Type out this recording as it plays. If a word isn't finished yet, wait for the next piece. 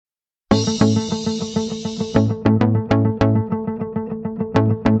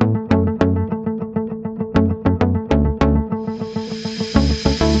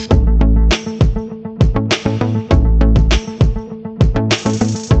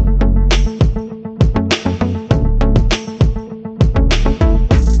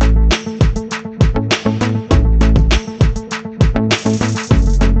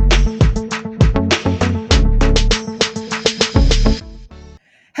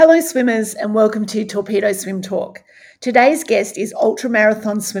Hello, swimmers, and welcome to Torpedo Swim Talk. Today's guest is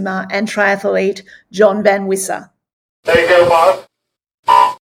ultramarathon swimmer and triathlete John Van Wisser. There you go,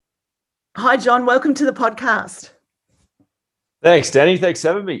 Bob. Hi, John. Welcome to the podcast. Thanks, Danny. Thanks for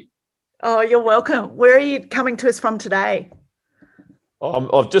having me. Oh, you're welcome. Where are you coming to us from today?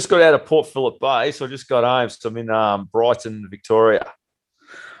 I've just got out of Port Phillip Bay, so I just got home. So I'm in Brighton, Victoria.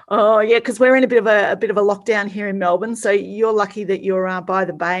 Oh, yeah, because we're in a bit of a lockdown here in Melbourne. So you're lucky that you're by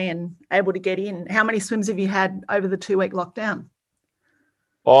the bay and able to get in. How many swims have you had over the 2-week lockdown?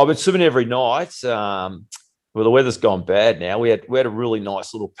 Oh, I've been swimming every night. Well, the weather's gone bad now. We had a really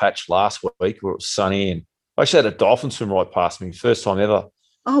nice little patch last week where it was sunny, and I actually had a dolphin swim right past me, first time ever.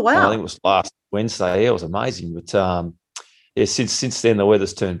 Oh, wow! I think it was last Wednesday. Yeah, it was amazing. But yeah, since then the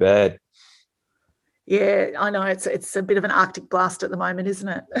weather's turned bad. Yeah, I know it's a bit of an Arctic blast at the moment, isn't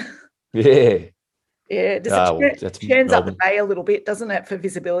it? Yeah. Yeah, it turns up the bay a little bit, doesn't it, for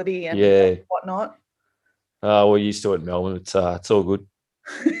visibility and whatnot? We're used to it in Melbourne. It's all good.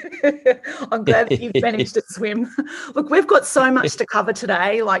 I'm glad that you've managed to swim. Look, we've got so much to cover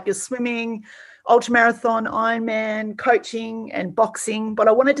today, like your swimming, ultramarathon, Ironman, coaching and boxing. But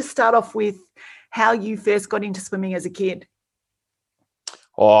I wanted to start off with how you first got into swimming as a kid.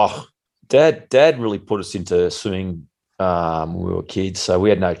 Oh, Dad really put us into swimming when we were kids, so we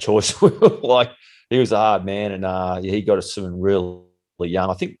had no choice. We were like, he was a hard man, and he got us swimming really young.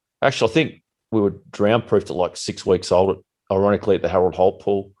 I think we were drown proofed at like 6 weeks old, ironically at the Harold Holt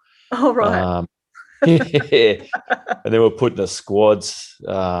pool. Oh, right. Yeah. And then we were put in the squads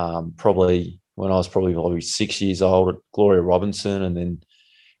probably when I was probably 6 years old at Gloria Robinson, and then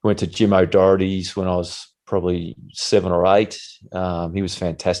went to Jim O'Doherty's when I was probably 7 or 8. He was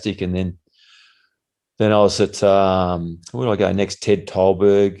fantastic. And then I was at where did I go next? Ted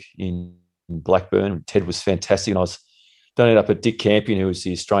Tolberg in Blackburn. Ted was fantastic. And I was done it up at Dick Campion, who was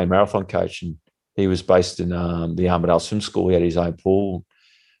the Australian marathon coach, and he was based in the Armadale Swim School. He had his own pool.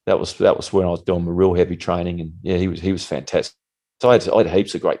 That was when I was doing my real heavy training, and yeah, he was fantastic. So I had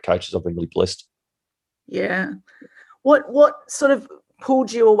heaps of great coaches. I've been really blessed. Yeah. What sort of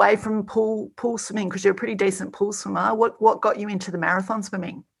pulled you away from pool swimming, because you're a pretty decent pool swimmer? What got you into the marathon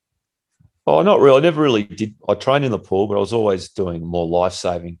swimming? Oh, not really. I never really did. I trained in the pool, but I was always doing more life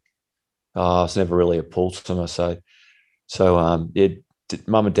saving. I was never really a pool swimmer. So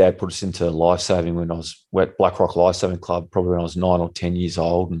Mum and Dad put us into life saving when I was at Blackrock Life Saving Club, probably when I was 9 or 10 years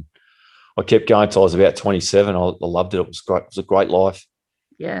old, and I kept going until I was about 27. I loved it. It was great. It was a great life.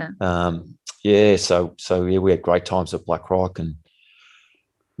 Yeah. So we had great times at Blackrock, and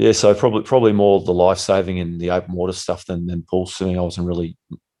yeah, so probably more the life saving and the open water stuff than pool swimming. I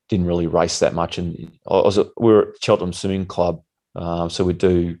didn't really race that much, and we were at Cheltenham Swimming Club, so we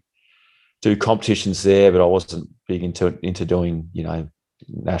do competitions there, but I wasn't big into doing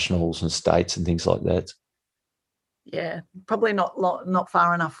nationals and states and things like that. Yeah, probably not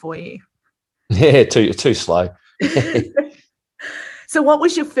far enough for you. Yeah, too slow. So what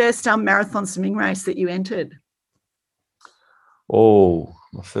was your first marathon swimming race that you entered? Oh,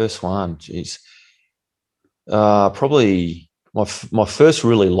 my first one, geez. Probably my first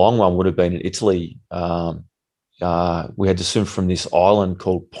really long one would have been in Italy. We had to swim from this island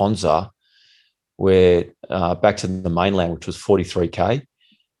called Ponza, where back to the mainland, which was 43K.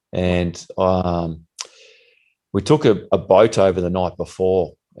 And we took a boat over the night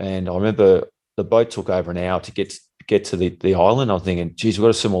before, and I remember the boat took over an hour to get to the island. I'm thinking, geez, we've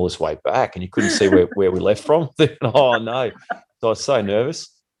got to swim all this way back, and you couldn't see where we left from. Oh no. So I was so nervous.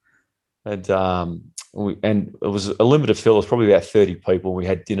 And it was a limited fill. It was probably about 30 people. We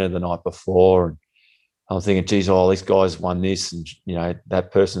had dinner the night before, and I'm thinking, geez, these guys won this, and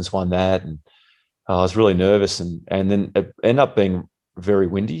that person's won that, and I was really nervous. And then it ended up being very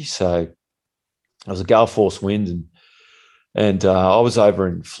windy, so it was a gale force wind, and I was over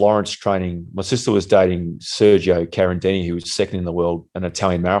in Florence training. My sister was dating Sergio Carandini, who was second in the world, an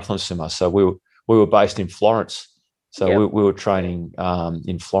Italian marathon swimmer. So we were based in Florence. So yep. we were training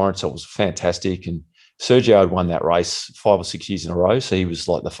in Florence. It was fantastic. And Sergio had won that race 5 or 6 years in a row. So he was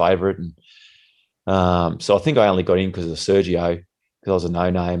like the favourite. And so I think I only got in because of Sergio, because I was a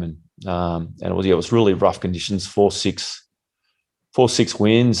no-name. And it was really rough conditions, 4-6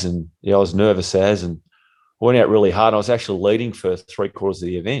 winds. And I was nervous and I went out really hard. I was actually leading for 3/4 of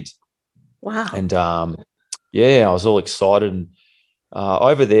the event. Wow. And I was all excited. And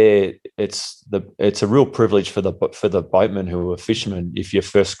over there, it's a real privilege for the boatmen who are fishermen if you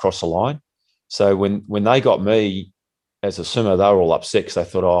first cross the line. So when they got me as a swimmer, they were all upset because they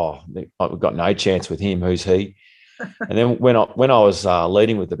thought, we've got no chance with him. Who's he? And then when I was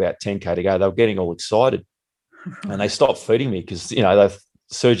leading with about 10K to go, they were getting all excited, and they stopped feeding me because they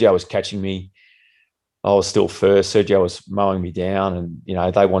Sergio was catching me. I was still first. Sergio was mowing me down,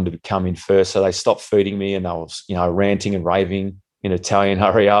 and they wanted to come in first, so they stopped feeding me, and they was ranting and raving in Italian,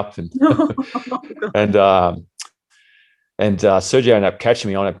 "Hurry up!" And and Sergio ended up catching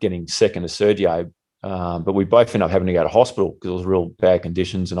me. I ended up getting second to Sergio, but we both ended up having to go to hospital because it was real bad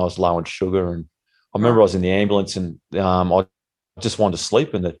conditions, and I was low on sugar. And I remember I was in the ambulance, and I just wanted to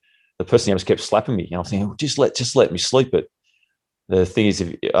sleep, and the person just kept slapping me. I was thinking, just let me sleep. But the thing is,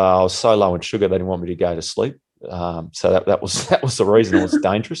 if I was so low in sugar, they didn't want me to go to sleep. So that was the reason. It was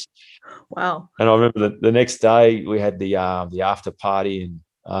dangerous. Wow. And I remember the next day we had the after party, and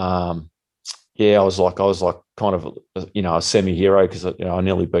I was like kind of a semi-hero because I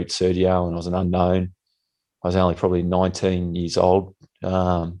nearly beat Sergio, and I was an unknown. I was only probably 19 years old.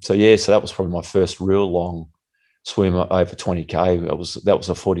 So that was probably my first real long swim over 20K. That was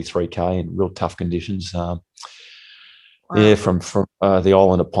a 43K in real tough conditions. Wow. From the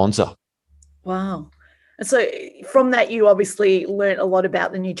island of Ponza. Wow. And so from that, you obviously learnt a lot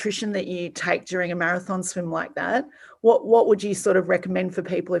about the nutrition that you take during a marathon swim like that. What would you sort of recommend for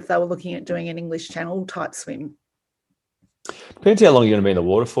people if they were looking at doing an English Channel type swim? Depends how long you're going to be in the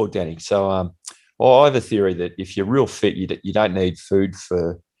water for, Danny. So I have a theory that if you're real fit, you don't need food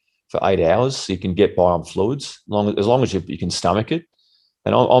for 8 hours. You can get by on fluids as long as you can stomach it.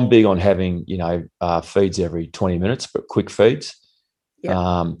 And I'm big on having, feeds every 20 minutes, but quick feeds,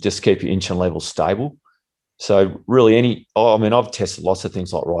 just to keep your insulin levels stable. So really I've tested lots of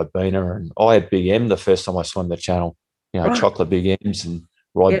things like Ribena, and I had Big M the first time I swam the channel, chocolate Big M's and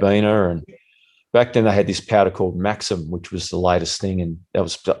Ribena. And back then they had this powder called Maxim, which was the latest thing. And that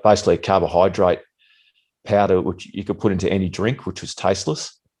was basically a carbohydrate powder, which you could put into any drink, which was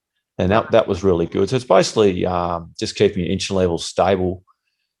tasteless. And that was really good. So it's basically just keeping your insulin levels stable.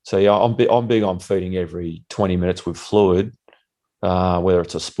 So I'm big on feeding every 20 minutes with fluid, whether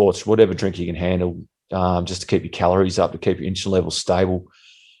it's a sports, whatever drink you can handle, just to keep your calories up, to keep your insulin levels stable.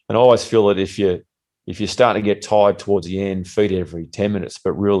 And I always feel that if you're starting to get tired towards the end, feed every 10 minutes,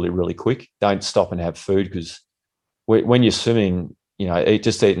 but really, really quick. Don't stop and have food, because when you're swimming,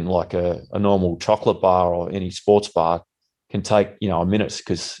 just eating like a normal chocolate bar or any sports bar can take, a minute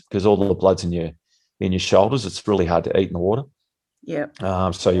because all the blood's in your shoulders. It's really hard to eat in the water.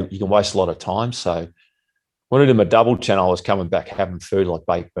 Yeah. So you can waste a lot of time. So when I did my double channel, I was coming back having food like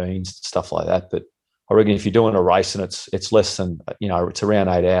baked beans and stuff like that. But I reckon if you're doing a race and it's less than, it's around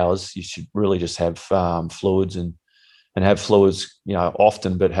 8 hours, you should really just have fluids and have fluids,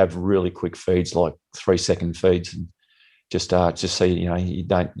 often, but have really quick feeds, like 3-second feeds, and just so you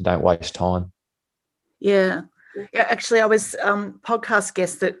don't waste time. Yeah. Yeah, actually, I was podcast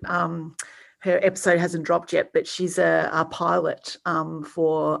guest that her episode hasn't dropped yet, but she's a pilot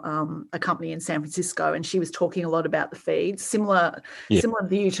for a company in San Francisco, and she was talking a lot about the feeds, similar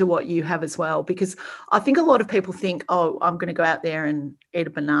view to what you have as well, because I think a lot of people think, oh, I'm going to go out there and eat a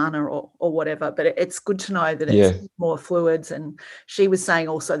banana or whatever, but it's good to know that it's more fluids. And she was saying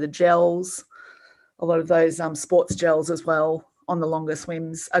also the gels, a lot of those sports gels as well on the longer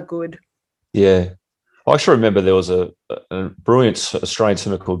swims are good. Yeah. I actually remember there was a brilliant Australian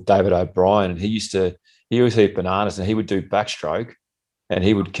swimmer called David O'Brien, and he always eat bananas, and he would do backstroke, and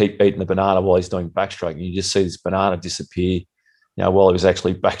he would keep eating the banana while he's doing backstroke, and you just see this banana disappear, while he was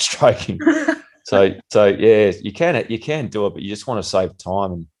actually backstroking. so yeah, you can do it, but you just want to save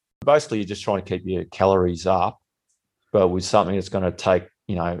time, and basically you're just trying to keep your calories up, but with something that's going to take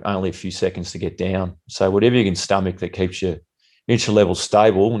only a few seconds to get down. So whatever you can stomach that keeps your insulin levels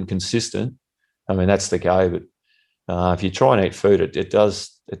stable and consistent, that's the go. But if you try and eat food, it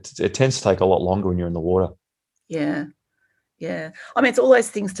tends to take a lot longer when you're in the water. Yeah. Yeah. It's all those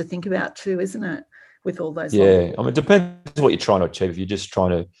things to think about too, isn't it? With all those. Yeah. It depends what you're trying to achieve. If you're just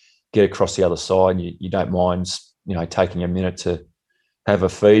trying to get across the other side and you don't mind, taking a minute to have a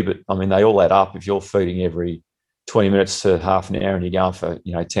feed, but they all add up. If you're feeding every 20 minutes to half an hour and you're going for,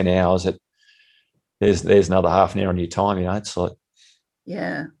 10 hours, there's another half an hour on your time, it's like.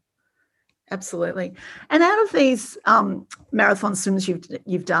 Yeah. Absolutely. And out of these marathon swims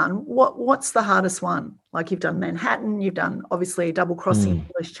you've done, what's the hardest one? Like, you've done Manhattan, you've done obviously double crossing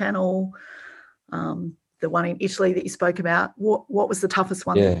English Channel, the one in Italy that you spoke about. What was the toughest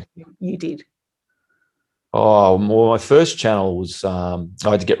one that you did? Oh, well, my first channel was I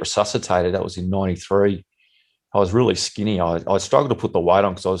had to get resuscitated. That was in '93. I was really skinny. I struggled to put the weight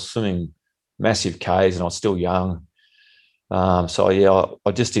on because I was swimming massive Ks and I was still young. I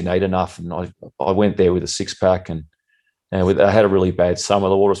just didn't eat enough, and I went there with a 6-pack, and I had a really bad summer.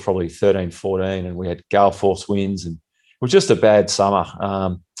 The water was probably 13, 14, and we had gale force winds, and it was just a bad summer.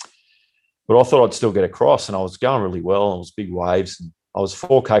 But I thought I'd still get across, and I was going really well, and it was big waves. I was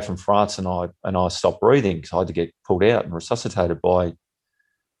 4K from France, and I stopped breathing because I had to get pulled out and resuscitated by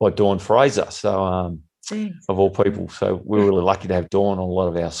Dawn Fraser. So of all people, so we were really lucky to have Dawn on a lot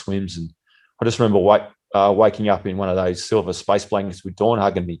of our swims. And I just remember waking up in one of those silver space blankets with Dawn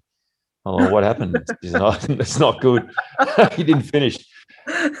hugging me. Oh, well, what happened? It's not good. He didn't finish.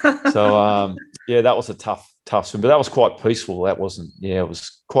 So that was a tough swim, but that was quite peaceful. That wasn't. Yeah, it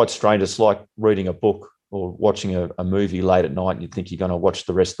was quite strange. It's like reading a book or watching a movie late at night, and you think you're going to watch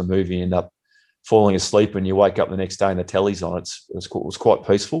the rest of the movie, and end up falling asleep, and you wake up the next day and the telly's on. It was quite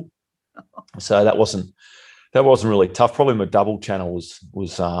peaceful. So that wasn't really tough. Probably my double channel was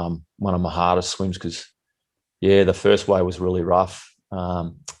one of my hardest swims because the first wave was really rough.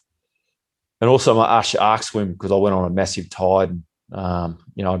 And also my Usher Arc swim, because I went on a massive tide. And,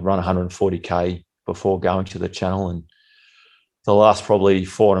 I'd run 140K before going to the channel, and the last probably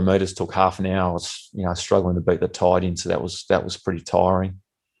 400 meters took half an hour. I was, struggling to beat the tide in, so that was pretty tiring.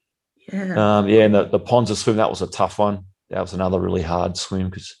 Yeah. And the Ponza swim, that was a tough one. That was another really hard swim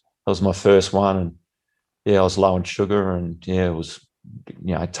because that was my first one, and I was low in sugar, and it was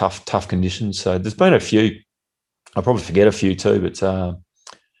tough conditions. So there's been a few. I'll probably forget a few too, but I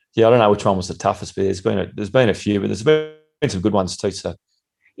don't know which one was the toughest. But there's been a few, but there's been some good ones too. So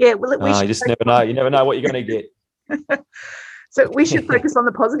yeah, well, you just never know. You never know what you're going to get. So we should focus on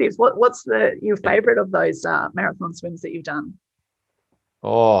the positives. What's your favourite of those marathon swims that you've done?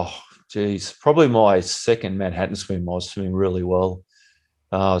 Oh, geez, probably my second Manhattan swim. I was swimming really well.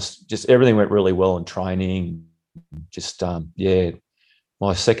 Just everything went really well in training. Just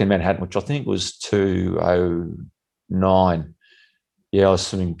my second Manhattan, which I think was 2:09. I was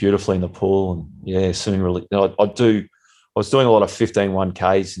swimming beautifully in the pool, and swimming really. I was doing a lot of 15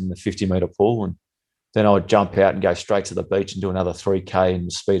 1Ks in the 50-meter pool, and then I would jump out and go straight to the beach and do another 3K in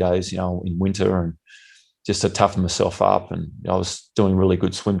speedos, in winter, and just to toughen myself up. And I was doing really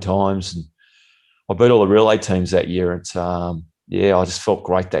good swim times, and I beat all the relay teams that year. It's I just felt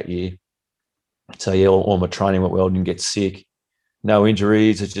great that year. So all my training went well. Didn't get sick, no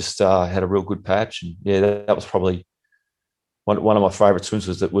injuries. I just had a real good patch, and that was probably one of my favourite swims.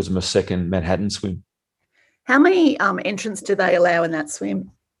 Was my second Manhattan swim. How many entrants do they allow in that swim?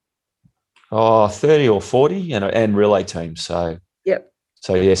 30 or 40, and relay teams. So yep.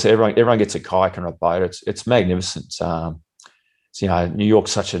 So everyone gets a kayak and a boat. It's magnificent. New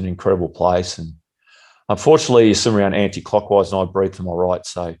York's such an incredible place, and unfortunately, you swim around anti-clockwise, and I breathe to my right.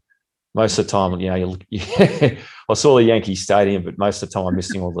 So most of the time, I saw the Yankee Stadium, but most of the time I'm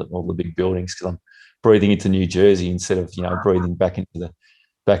missing all the big buildings because I'm breathing into New Jersey instead of breathing back into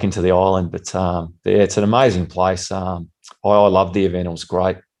the island. But it's an amazing place. I loved the event. It was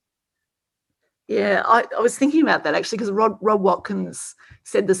great. Yeah, I was thinking about that actually because Rob Watkins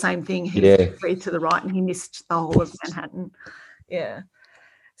said the same thing. He breathed to the right and he missed the whole of Manhattan. Yeah.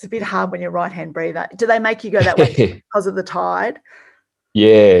 It's a bit hard when you're a right-hand breather. Do they make you go that way because of the tide?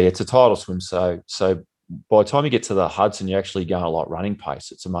 Yeah, it's a tidal swim. So by the time you get to the Hudson, you're actually going at like running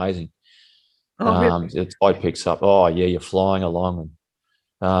pace. It's amazing. Really? The tide picks up. Oh, yeah, you're flying along.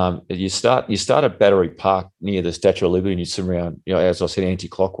 And you start at Battery Park near the Statue of Liberty, and you swim around, as I said,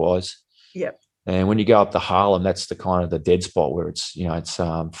 anti-clockwise. Yep. And when you go up to Harlem, that's the kind of the dead spot where it's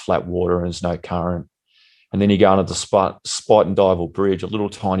flat water and there's no current. And then you go onto the Spite and Dival Bridge, a little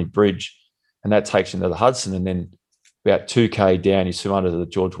tiny bridge, and that takes you into the Hudson. And then about 2K down, you swim under the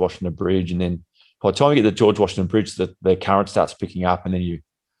George Washington Bridge. And then by the time you get to the George Washington Bridge, the current starts picking up, and then you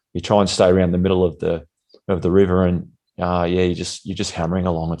try and stay around the middle of the river, and you're just hammering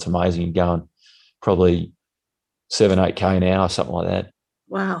along. It's amazing. You're going probably 7-8K an hour, something like that.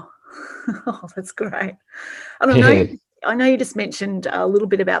 Wow. Oh, that's great. And I know you just mentioned a little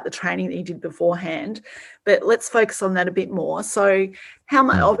bit about the training that you did beforehand, but let's focus on that a bit more. So how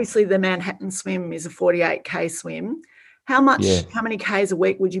much, obviously the Manhattan swim is a 48K swim. How many Ks a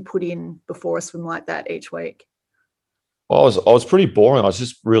week would you put in before a swim like that each week? I was pretty boring. I was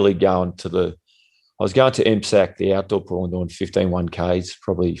just really going to MSAC, the outdoor pool, and doing 15 1Ks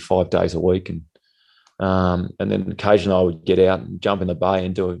probably 5 days a week. And then occasionally I would get out and jump in the bay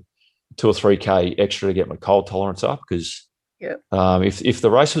and do 2 or 3K extra to get my cold tolerance up, because if the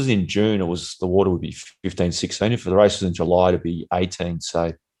race was in June, the water would be 15, 16. If the race was in July, it'd be 18.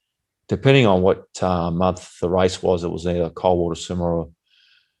 So depending on what month the race was, it was either a cold water swim or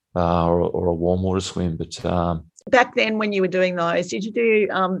a warm water swim. But back then when you were doing those, did you do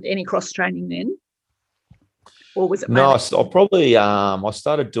any cross training then? Or was it? No, I probably I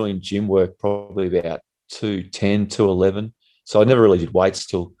started doing gym work probably about 210, 211. So I never really did weights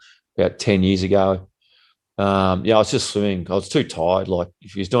till about 10 years ago. I was just swimming. I was too tired. Like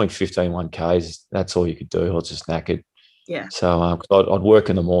if you was doing 15 1Ks, that's all you could do. I was just knackered. Yeah. So I'd work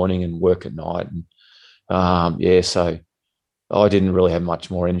in the morning and work at night, and so I didn't really have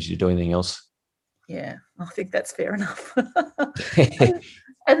much more energy to do anything else. Yeah, I think that's fair enough.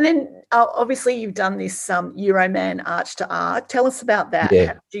 And then obviously you've done this Euroman Arch to Arc. Tell us about that. Yeah.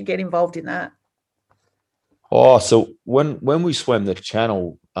 How did you get involved in that? Oh, so when we swam the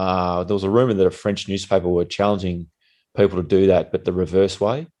channel, there was a rumor that a French newspaper were challenging people to do that, but the reverse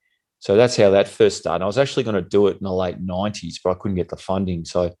way. So that's how that first started. I was actually going to do it in the late 90s, but I couldn't get the funding.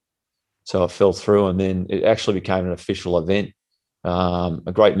 So I fell through, and then it actually became an official event.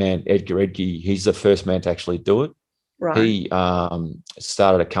 A great man, Edgar Edgy, he's the first man to actually do it. Right. He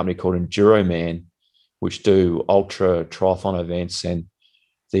started a company called Enduroman, which do ultra triathlon events, and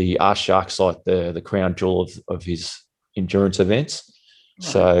the Arch to Arc's like the crown jewel of his endurance events.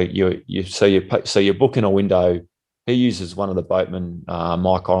 Right. So you're booking a window. He uses one of the boatmen,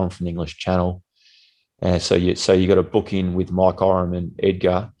 Mike Oram from the English Channel, and so you got to book in with Mike Oram and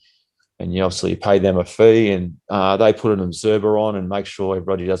Edgar, and you obviously pay them a fee, and they put an observer on and make sure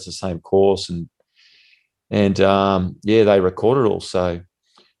everybody does the same course, and they record it all. So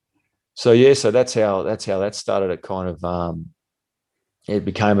that's how that started. It kind of it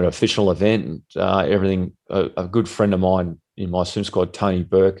became an official event, and everything. A good friend of mine in my swim squad, Tony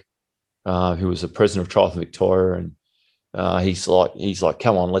Burke, who was the president of Triathlon Victoria, and he's like,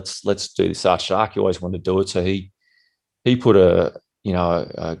 come on, let's do this Arch to Arc. He always wanted to do it, so he put a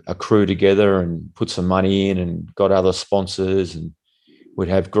crew together and put some money in and got other sponsors, and we'd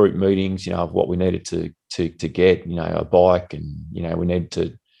have group meetings, of what we needed to get, a bike, and we needed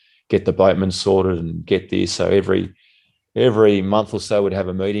to get the boatmen sorted and get this. So every month or so we'd have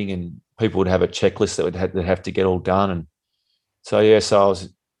a meeting, and people would have a checklist that would have to get all done. And so I was,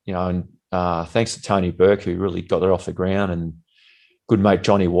 thanks to Tony Burke, who really got that off the ground, and good mate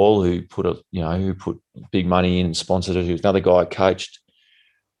Johnny Wall, who put big money in and sponsored it, who's another guy I coached.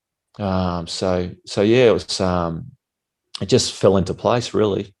 It was it just fell into place,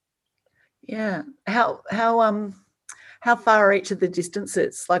 really. Yeah. How far are each of the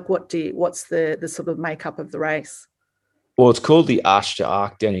distances? Like what's the sort of makeup of the race? Well, it's called the Arch to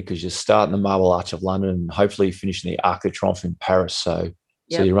Arc, Danny, because you start in the Marble Arch of London and hopefully you finish in the Arc de Triomphe in Paris. So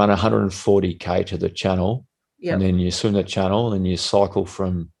you run 140K to the channel, and then you swim the channel, and you cycle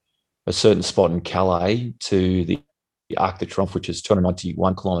from a certain spot in Calais to the Arc de Triomphe, which is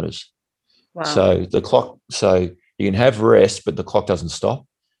 291 kilometres. Wow. So you can have rest, but the clock doesn't stop,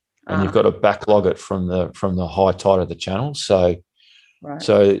 and you've got to backlog it from the high tide of the channel. So, right.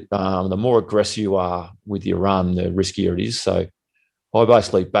 The more aggressive you are with your run, the riskier it is. So I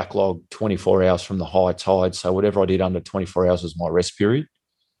basically backlog 24 hours from the high tide. So whatever I did under 24 hours was my rest period.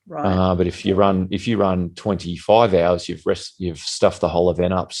 Right. But if you run 25 hours, you've stuffed the whole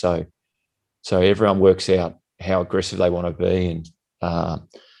event up. So everyone works out how aggressive they want to be, and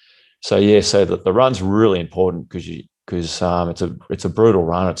so the run's really important because it's a brutal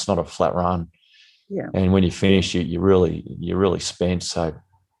run. It's not a flat run. Yeah. And when you finish, you're really spent. So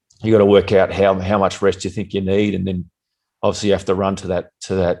you got to work out how much rest you think you need, and then obviously you have to run to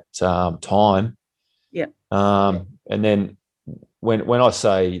that time. Yeah. And then when I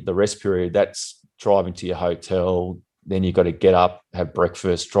say the rest period, that's driving to your hotel. Then you've got to get up, have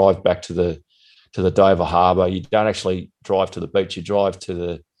breakfast, drive back to the Dover Harbour. You don't actually drive to the beach. You drive to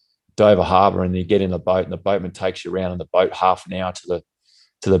the Dover Harbour, and you get in the boat, and the boatman takes you around in the boat half an hour to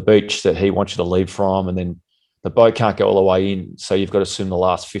the beach that he wants you to leave from. And then the boat can't go all the way in, so you've got to swim the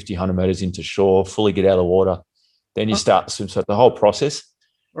last 50, 100 metres into shore, fully get out of the water. Then you start to swim. So the whole process.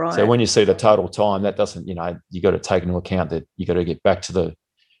 Right. So when you see the total time, that doesn't, you got to take into account that you got to get back to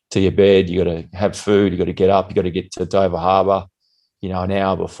your bed, you got to have food, you got to get up, you got to get to Dover Harbour, an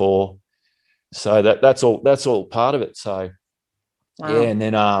hour before. So that's all part of it. So wow. Yeah, and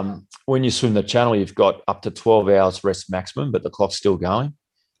then when you swim the channel, you've got up to 12 hours rest maximum, but the clock's still going.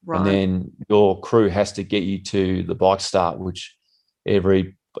 Right. And then your crew has to get you to the bike start, which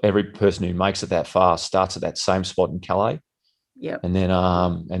every person who makes it that far starts at that same spot in Calais. Yeah. And then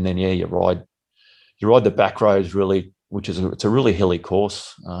you ride the back roads, really, it's a really hilly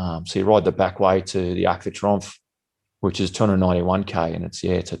course. So you ride the back way to the Arc de Triomphe, which is 291K, and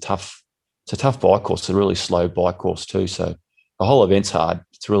it's a tough bike course. It's a really slow bike course too. So the whole event's hard.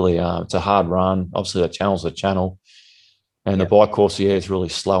 It's really it's a hard run. Obviously the channel's a channel, and the bike course is really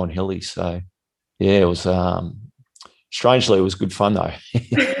slow and hilly. So it was strangely it was good fun though.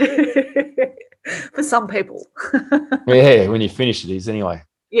 For some people. Yeah, when you finish it is anyway.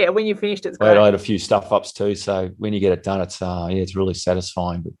 Yeah, when you finished it's great. I had a few stuff ups too, so when you get it done, it's really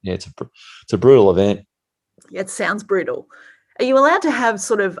satisfying. But it's a brutal event. Yeah, it sounds brutal. Are you allowed to have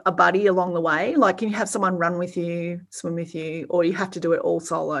sort of a buddy along the way? Like, can you have someone run with you, swim with you, or you have to do it all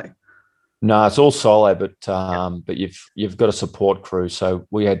solo? No, it's all solo, but you've got a support crew. So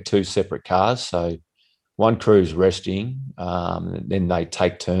we had two separate cars. So one crew's resting, and then they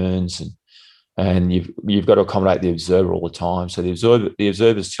take turns, and you've got to accommodate the observer all the time. So the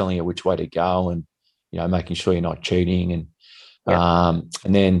observer's telling you which way to go, and making sure you're not cheating, and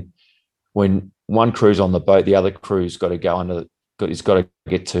then when one crew's on the boat, the other crew's got to he's got to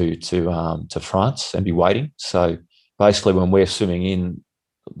get to France and be waiting. So basically, when we're swimming in,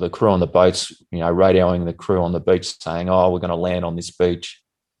 the crew on the boats, radioing the crew on the beach saying, "Oh, we're going to land on this beach."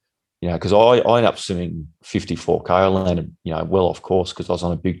 Because I ended up swimming 54K. I landed, well off course because I was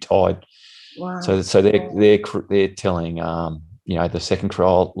on a big tide. Wow. So they're telling, the second crew,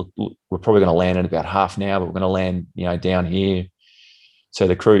 "Oh, look, we're probably going to land in about half an hour, but we're going to land, down here." So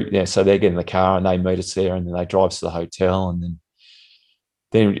the crew, so they get in the car and they meet us there, and then they drive us to the hotel, and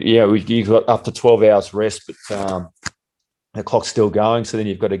then you've got up to 12 hours rest, but the clock's still going. So then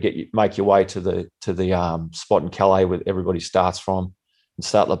you've got to make your way to the spot in Calais where everybody starts from, and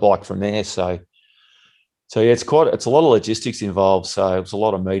start the bike from there. So yeah, it's a lot of logistics involved. So it was a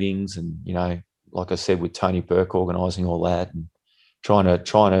lot of meetings, and like I said, with Tony Burke organising all that, and trying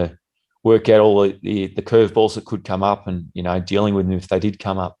to work out all the curveballs that could come up, and dealing with them if they did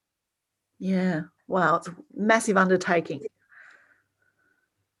come up. Yeah, wow, it's a massive undertaking.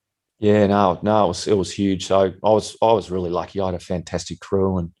 Yeah, no, it was huge. So I was really lucky. I had a fantastic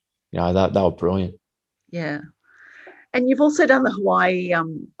crew, and they were brilliant. Yeah. And you've also done the Hawaii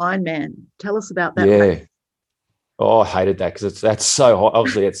Ironman. Tell us about that. Yeah. Oh, I hated that because that's so hot.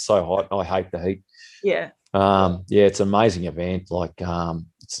 Obviously, it's so hot. I hate the heat. Yeah. Yeah, it's an amazing event. Like,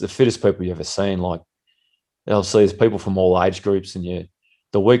 it's the fittest people you've ever seen. Like, obviously, there's people from all age groups, and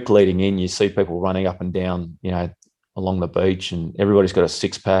the week leading in, you see people running up and down, along the beach, and everybody's got a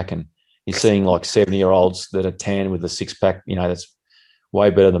six pack, and you're seeing like 70-year-olds that are tan with a six pack, that's way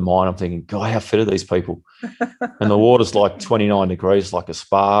better than mine. I'm thinking, God, how fit are these people? And the water's like 29 degrees, like a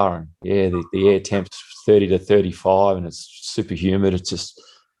spa, and the air temp's 30 to 35, and it's super humid. It's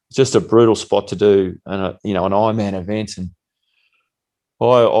just a brutal spot to do, and an Ironman event. And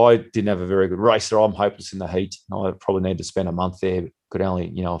I didn't have a very good race there. I'm hopeless in the heat. I probably need to spend a month there, but could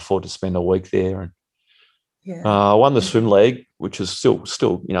only afford to spend a week there. And I won the swim leg, which was still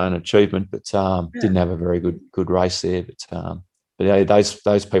an achievement, but didn't have a very good race there. But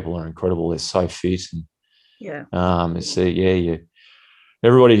those people are incredible. They're so fit, and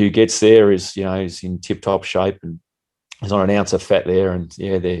everybody who gets there is in tip top shape, and there's not an ounce of fat there, and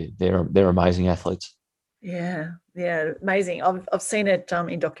they're amazing athletes. Yeah, amazing. I've seen it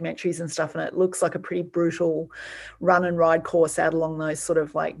in documentaries and stuff, and it looks like a pretty brutal run and ride course out along those sort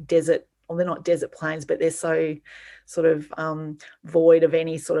of like desert. Well, they're not desert plains, but they're so sort of void of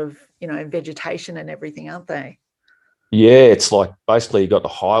any sort of vegetation and everything, aren't they? Yeah, it's like basically you got the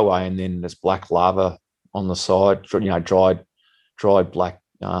highway, and then there's black lava on the side. Dried black.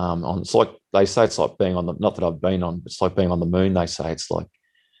 It's like they say it's like being on the. Not that I've been on, but it's like being on the moon. They say it's like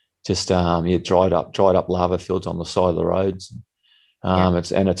just dried up lava fields on the side of the roads.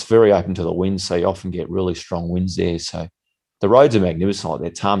 It's very open to the wind, so you often get really strong winds there. So the roads are magnificent, like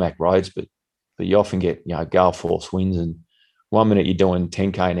they're tarmac roads, but you often get gale force winds, and 1 minute you're doing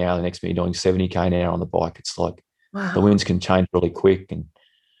 10K an hour, the next minute you're doing 70K an hour on the bike. It's like the winds can change really quick, and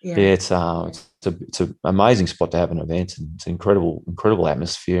it's an amazing spot to have an event, and it's an incredible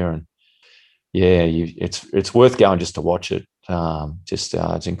atmosphere, and it's worth going just to watch it.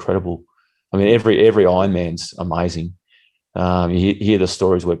 It's incredible. I mean, every Ironman's amazing. You hear the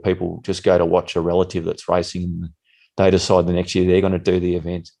stories where people just go to watch a relative that's racing, and they decide the next year they're going to do the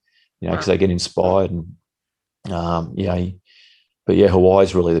event, because they get inspired. And but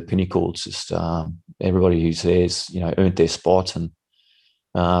Hawaii's really the pinnacle. It's just everybody who's there's earned their spot, and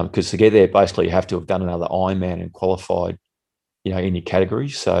because to get there, basically you have to have done another Ironman and qualified, in your category.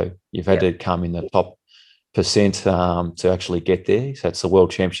 So you've had to come in the top percent to actually get there. So it's the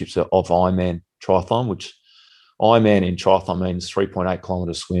World Championships of Ironman triathlon, which Ironman in triathlon means 3.8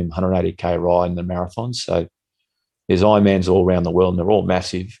 kilometre swim, 180K ride, and the marathon. So there's Ironmans all around the world, and they're all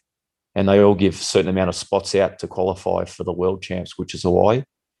massive, and they all give a certain amount of spots out to qualify for the World Champs, which is Hawaii.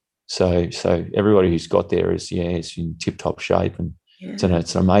 So everybody who's got there is in tip-top shape, and it's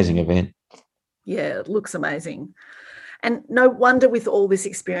an amazing event. Yeah, it looks amazing. And no wonder with all this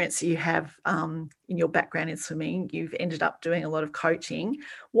experience you have in your background in swimming, you've ended up doing a lot of coaching.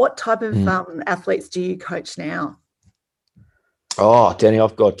 What type of athletes do you coach now? Oh, Danny,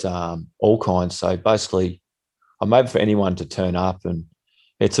 I've got all kinds. So basically, I'm open for anyone to turn up, and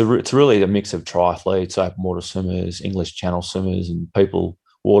it's really a mix of triathletes, open water swimmers, English Channel swimmers, and people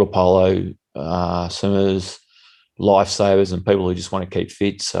water polo swimmers, lifesavers, and people who just want to keep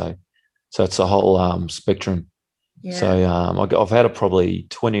fit. So it's a whole spectrum. Yeah. So I've had probably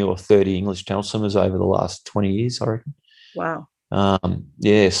 20 or 30 English Channel swimmers over the last 20 years, I reckon. Wow.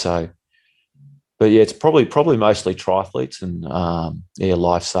 Yeah. So, but yeah, it's probably mostly triathletes and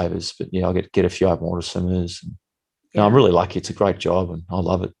lifesavers. But yeah, I get a few open water swimmers. And, I'm really lucky. It's a great job, and I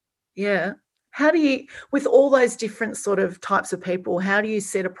love it. Yeah. How do you, with all those different sort of types of people, how do you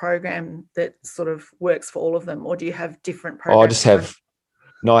set a program that sort of works for all of them, or do you have different programs?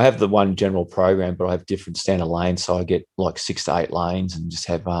 I have the one general program, but I have different standard lanes. So I get like 6 to 8 lanes, and just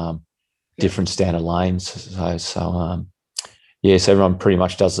have different standard lanes. So everyone pretty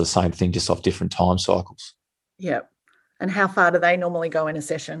much does the same thing, just off different time cycles. Yeah. And how far do they normally go in a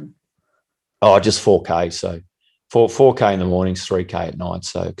session? Oh, just 4K. So 4K in the mornings, 3K at night.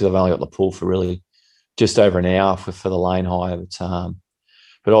 So because I've only got the pool for really just over an hour for the lane hire.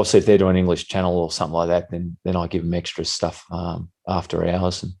 But obviously, if they're doing English Channel or something like that, then I give them extra stuff after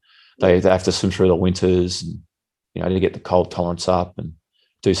hours, and they have to swim through the winters, and to get the cold tolerance up, and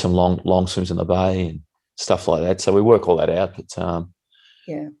do some long swims in the bay and stuff like that. So we work all that out. But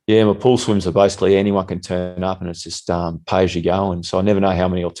my pool swims are basically anyone can turn up, and it's just pay as you go. And so I never know how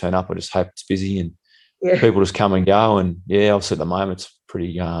many will turn up. I just hope it's busy and people just come and go. And obviously at the moment it's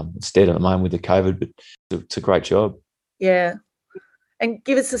pretty it's dead at the moment with the COVID, but it's a great job. Yeah. And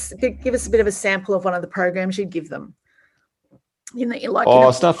give us a bit of a sample of one of the programs you'd give them.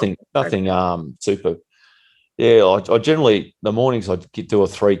 It's nothing super. Yeah, I generally the mornings I do a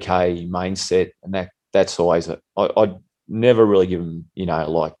 3K main set, and that's always it. I never really give them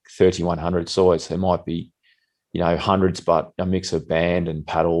like 3100. It's always, there might be hundreds, but a mix of band and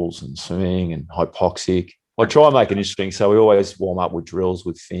paddles and swimming and hypoxic. I try and make it interesting, so we always warm up with drills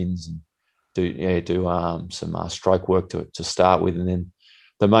with fins and do some stroke work to start with, and then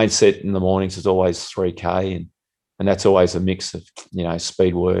the main set in the mornings is always 3K, and that's always a mix of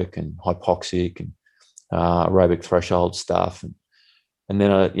speed work and hypoxic and aerobic threshold stuff, and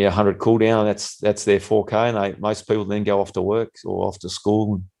then a 100 cool down. That's their 4K, and most people then go off to work or off to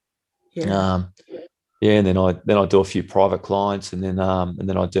school. And then I do a few private clients, and then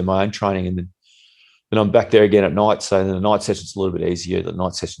I do my own training, and then I'm back there again at night. So the night session's a little bit easier. The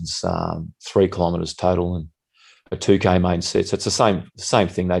night session's 3 kilometres total and a 2K main set. So it's the same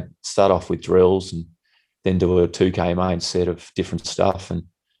thing. They start off with drills and then do a 2K main set of different stuff, and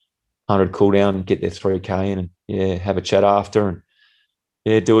 100 cool down and get their 3K and have a chat after,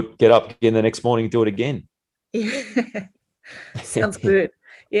 and do it, get up again the next morning, do it again. Yeah. Sounds good.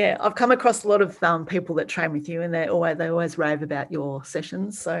 Yeah, I've come across a lot of people that train with you, and they always rave about your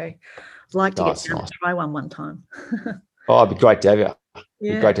sessions. So I'd like to get down to try one time. It'd be great to have you.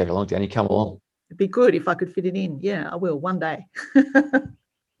 It'd be great to have you along, Danny. Come along. It'd be good if I could fit it in. Yeah, I will one day.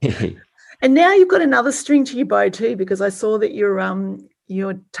 And now you've got another string to your bow too, because I saw that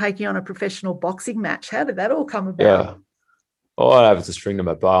you're taking on a professional boxing match. How did that all come about? Yeah. I don't know if it's a string to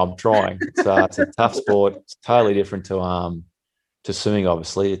my bow. I'm trying. It's a tough sport. It's totally different to swimming.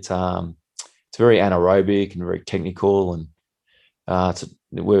 Obviously, it's very anaerobic and very technical, and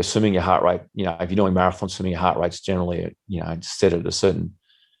we're swimming your heart rate. If you're doing marathon swimming, your heart rate's generally set at a certain.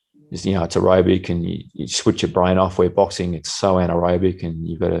 It's aerobic, and you switch your brain off. Where boxing, it's so anaerobic, and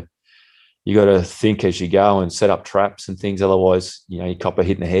you got to think as you go and set up traps and things. Otherwise, you cop a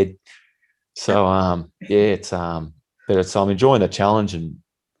hit in the head. So I'm enjoying the challenge, and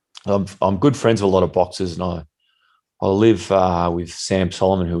I'm good friends with a lot of boxers, and I live with Sam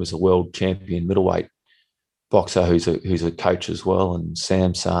Solomon, who was a world champion middleweight boxer, who's a coach as well. And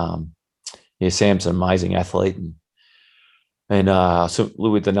Sam's an amazing athlete, and so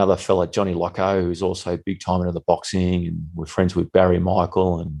with another fella, Johnny Locko, who's also big time into the boxing, and we're friends with Barry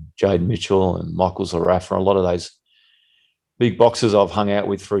Michael and Jaden Mitchell and Michael Zarafa, and a lot of those big boxers I've hung out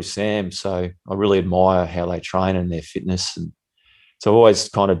with through Sam. So I really admire how they train and their fitness, and so I've always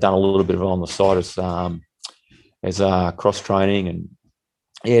kind of done a little bit of it on the side as cross training, and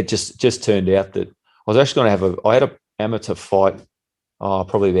it just turned out that I was actually going to I had an amateur fight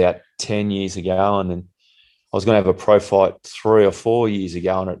probably about 10 years ago, and then I was going to have a pro fight 3 or 4 years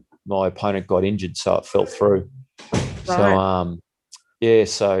ago, and my opponent got injured, so it fell through. Right.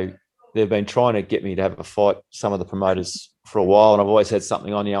 So they've been trying to get me to have a fight, some of the promoters, for a while, and I've always had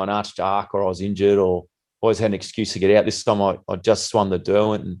something on, an arched arc, or I was injured, or always had an excuse to get out. This time I just swum the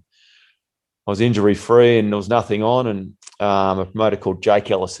Derwent, and I was injury free, and there was nothing on. And a promoter called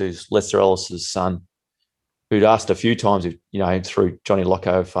Jake Ellis, who's Lester Ellis's son, who'd asked a few times if, through Johnny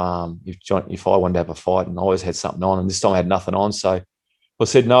Locko, if I wanted to have a fight, and I always had something on. And this time I had nothing on, so I I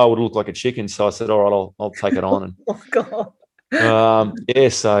said no, it would look like a chicken. So I said, all right, I'll take it on. Oh God. Yeah,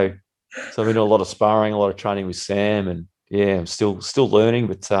 so I've been doing a lot of sparring, a lot of training with Sam, and yeah, I'm still learning,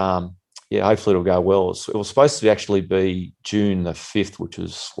 but yeah, hopefully it'll go well. It was supposed to actually be June the 5th, which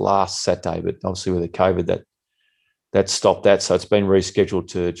was last Saturday, but obviously with the COVID that stopped that, so it's been rescheduled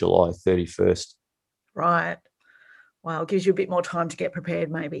to July 31st. Right. Wow, gives you a bit more time to get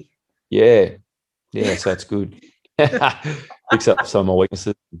prepared, maybe. Yeah, so it's good. Picks up some of my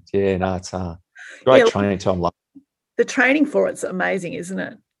weaknesses. Yeah, no, it's great training time. The training for it's amazing, isn't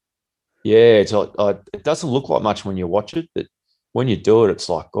it? Yeah, it's like it doesn't look like much when you watch it, but when you do it, it's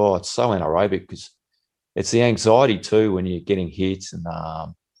like, oh, it's so anaerobic because it's the anxiety too when you're getting hits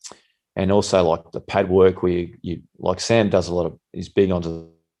and also like the pad work where you like Sam does a lot of, he's big onto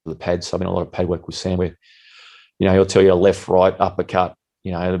the pads. So I've been a lot of pad work with Sam where, he'll tell you a left, right, uppercut.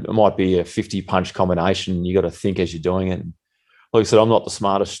 It might be a 50 punch combination. You got to think as you're doing it. And like I said, I'm not the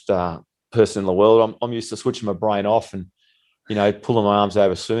smartest person in the world. I'm used to switching my brain off and, pulling my arms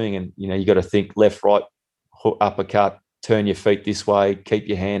over swimming. And, you got to think left, right, uppercut, turn your feet this way, keep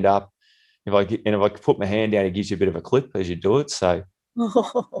your hand up. If I put my hand down, it gives you a bit of a clip as you do it. So,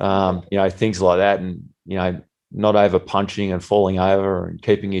 things like that. And, not over punching and falling over and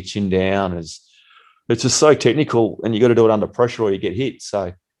keeping your chin down it's just so technical, and you got to do it under pressure or you get hit.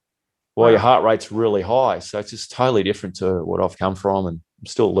 So your heart rate's really high. So it's just totally different to what I've come from, and I'm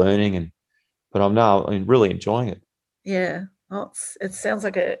still learning but I'm really enjoying it. Yeah. Well, it sounds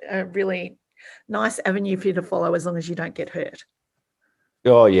like a really nice avenue for you to follow as long as you don't get hurt.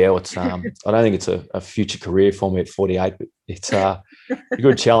 Oh yeah, it's I don't think it's a future career for me at 48, but it's a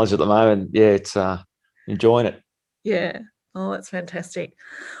good challenge at the moment. Yeah, it's enjoying it. Yeah. Oh, that's fantastic.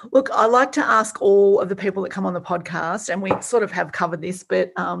 Look, I like to ask all of the people that come on the podcast, and we sort of have covered this,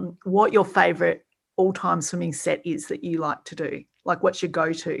 but what your favourite all-time swimming set is that you like to do? Like, what's your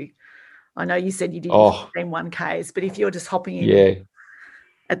go-to? I know you said you did 1Ks, but if you're just hopping in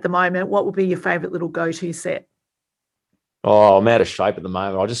at the moment, what would be your favourite little go-to set? Oh, I'm out of shape at the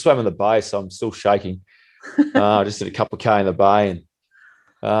moment. I just swam in the bay, so I'm still shaking. I just did a couple of K in the bay,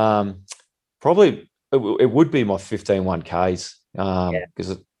 and probably it would be my 15 1Ks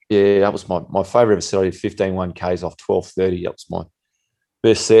because that was my favourite ever set. I did 15 1Ks off 12:30. That was my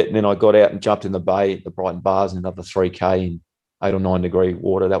best set, and then I got out and jumped in the bay at the Brighton Bars and another 3K in 8 or 9 degree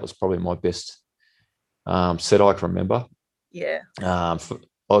water. That was probably my best set I can remember. Yeah. I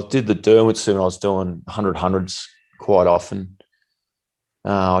did the Derwent swim. I was doing 100 hundreds quite often.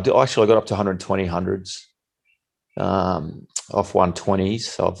 I got up to 120 hundreds off 120s.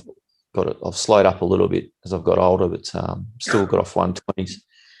 So I've slowed up a little bit as I've got older, but still got off 120s.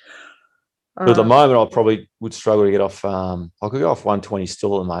 But at the moment, I probably would struggle to get off. I could go off 120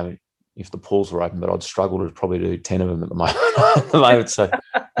 still at the moment if the pools were open, but I'd struggle to probably do 10 of them at the moment. So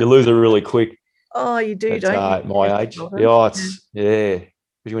you lose it really quick. Oh, you do, don't you? At my age. Yeah.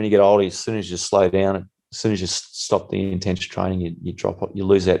 Because when you get older, as soon as you slow down, as soon as you stop the intense training, you drop, you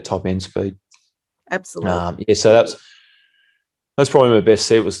lose that top end speed. Absolutely. So that's probably my best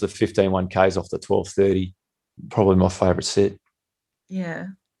set was the 15 1Ks off the 12:30. Probably my favourite set. Yeah.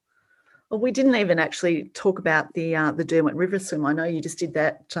 Well, we didn't even actually talk about the Derwent River swim. I know you just did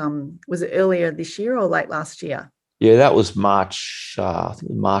that. Was it earlier this year or late last year? Yeah, that was March. I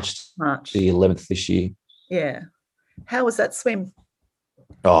think March the 11th this year. Yeah. How was that swim?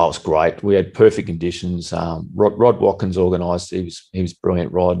 Oh, it was great. We had perfect conditions. Rod Watkins organised. He was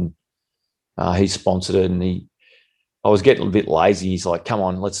brilliant, Rod, and he sponsored it. And I was getting a bit lazy. He's like, "Come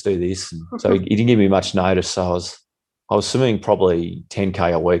on, let's do this." And so he didn't give me much notice. So I was swimming probably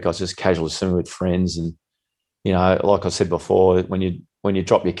 10K a week. I was just casually swimming with friends, and like I said before, when you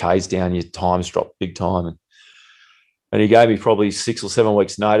drop your Ks down, your times drop big time. And he gave me probably 6 or 7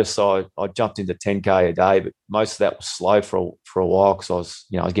 weeks notice. So I jumped into 10K a day, but most of that was slow for a while because I was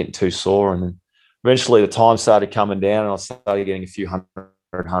getting too sore. And then eventually the time started coming down and I started getting a few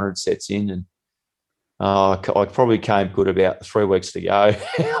hundred sets in. And I probably came good about 3 weeks to go. I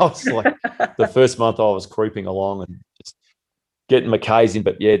was like, the first month I was creeping along and just getting my Ks in,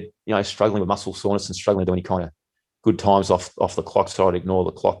 but struggling with muscle soreness and struggling to do any kind of good times off the clock. So I'd ignore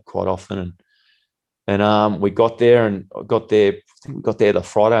the clock quite often. And we got there, I think we got there the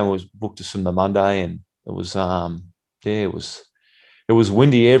Friday and was booked to swim the Monday, and it was it was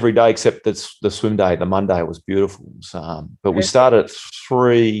windy every day except the swim day. The Monday was beautiful. But we started at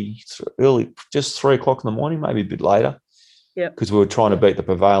 3 o'clock in the morning, maybe a bit later. Yeah. Because we were trying to beat the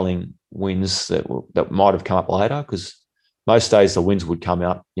prevailing winds that might have come up later. Because most days the winds would come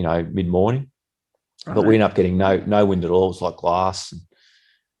out, mid-morning, but we ended up getting no wind at all. It was like glass. And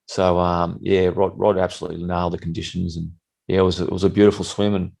so Rod absolutely nailed the conditions, and it was a beautiful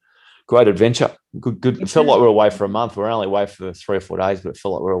swim and great adventure. Good. It felt like we were away for a month. We were only away for 3 or 4 days, but it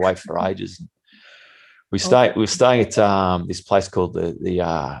felt like we were away for ages. We were staying at this place called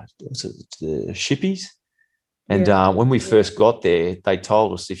the Shippies. And when we first got there, they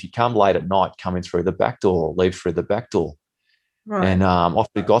told us if you come late at night, come in through the back door or leave through the back door. Right. And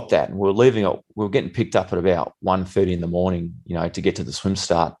after we got that, and we were getting picked up at about 1:30 in the morning, to get to the swim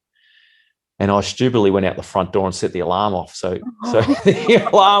start. And I stupidly went out the front door and set the alarm off. So the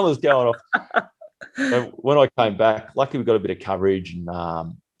alarm was going off. So when I came back, luckily we got a bit of coverage, and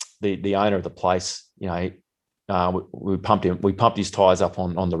the owner of the place, we pumped his tires up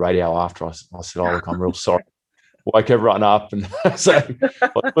on the radio after. I said, "Oh, look, I'm real sorry." Woke everyone up, and so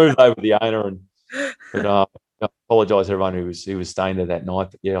I moved over to the owner but I apologise to everyone who was staying there that night.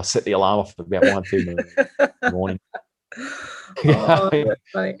 But I set the alarm off at about 1:30 in the morning. That's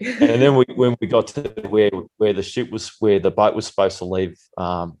funny. And then when we got to where the ship was, where the boat was supposed to leave,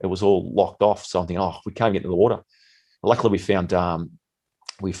 it was all locked off. So I'm thinking, we can't get into the water. Luckily, we found a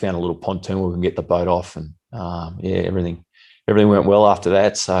little pontoon where we can get the boat off, and everything went well after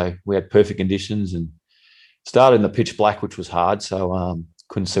that. So we had perfect conditions and started in the pitch black, which was hard. So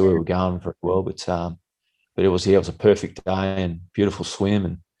couldn't see where we were going very well, but it was a perfect day and beautiful swim,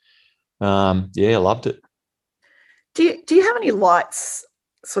 and I loved it. Do you have any lights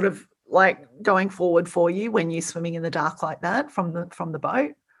sort of like going forward for you when you're swimming in the dark like that from the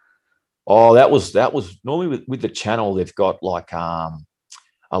boat? Oh, that was normally with the channel, they've got like a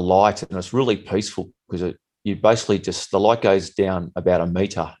light, and it's really peaceful because you basically the light goes down about 1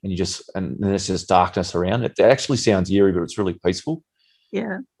 meter, and and then it's just darkness around it. It actually sounds eerie, but it's really peaceful.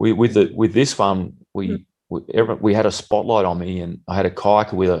 Yeah. With this one, we had a spotlight on me, and I had a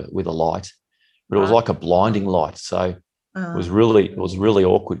kayak with a light. But it was like a blinding light, so it was really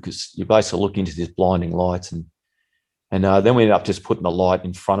awkward because you basically look into this blinding light, and then we ended up just putting the light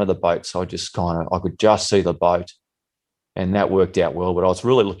in front of the boat, so I could just see the boat, and that worked out well. But I was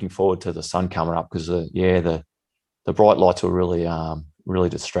really looking forward to the sun coming up because the bright lights were really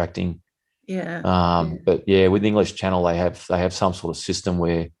distracting. Yeah. But with English Channel, they have some sort of system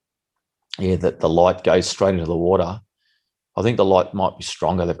where that the light goes straight into the water. I think the light might be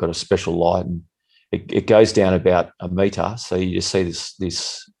stronger. They've got a special light, and it goes down about 1 meter. So you just see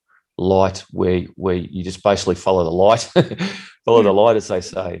this light where you just basically follow the light, the light, as they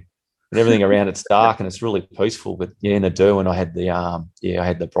say, and everything around it's dark and it's really peaceful. But in the Derwent, I had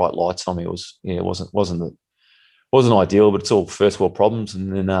the bright lights on me. It wasn't ideal, but it's all first world problems.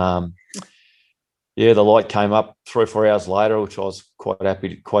 And then the light came up 3 or 4 hours later, which I was quite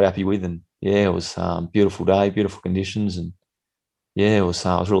happy with. And it was beautiful day, beautiful conditions, and I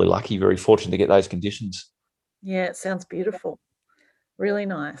was really lucky, very fortunate to get those conditions. Yeah, it sounds beautiful. Really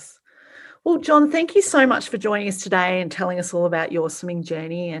nice. Well, John, thank you so much for joining us today and telling us all about your swimming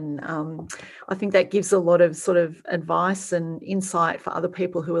journey. And I think that gives a lot of sort of advice and insight for other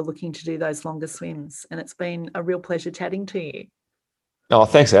people who are looking to do those longer swims. And it's been a real pleasure chatting to you. Oh,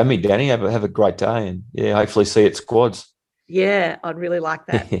 thanks for having me, Danny. Have a great day, and hopefully see you at Squads. Yeah, I'd really like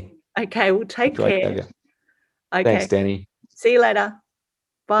that. Okay, well, take care. Okay. Thanks, Danny. See you later.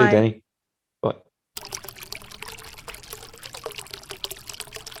 Bye. See you, Danny.